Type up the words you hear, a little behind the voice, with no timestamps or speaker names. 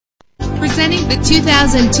Presenting the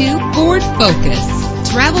 2002 Ford Focus.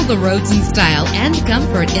 Travel the roads in style and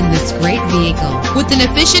comfort in this great vehicle with an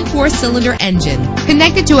efficient 4-cylinder engine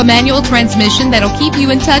connected to a manual transmission that'll keep you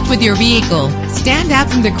in touch with your vehicle. Stand out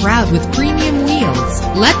from the crowd with premium wheels.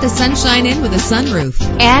 Let the sunshine in with a sunroof.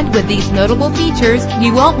 And with these notable features,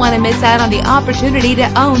 you won't want to miss out on the opportunity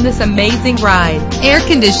to own this amazing ride. Air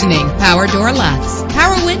conditioning, power door locks,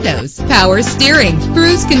 power windows, power steering,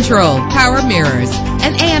 cruise control, power mirrors,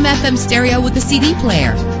 an AM/FM stereo with a CD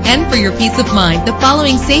player. And for your peace of mind, the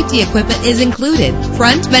following safety equipment is included: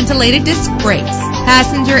 front ventilated disc brakes,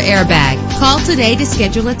 passenger airbag. Call today to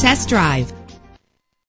schedule a test drive.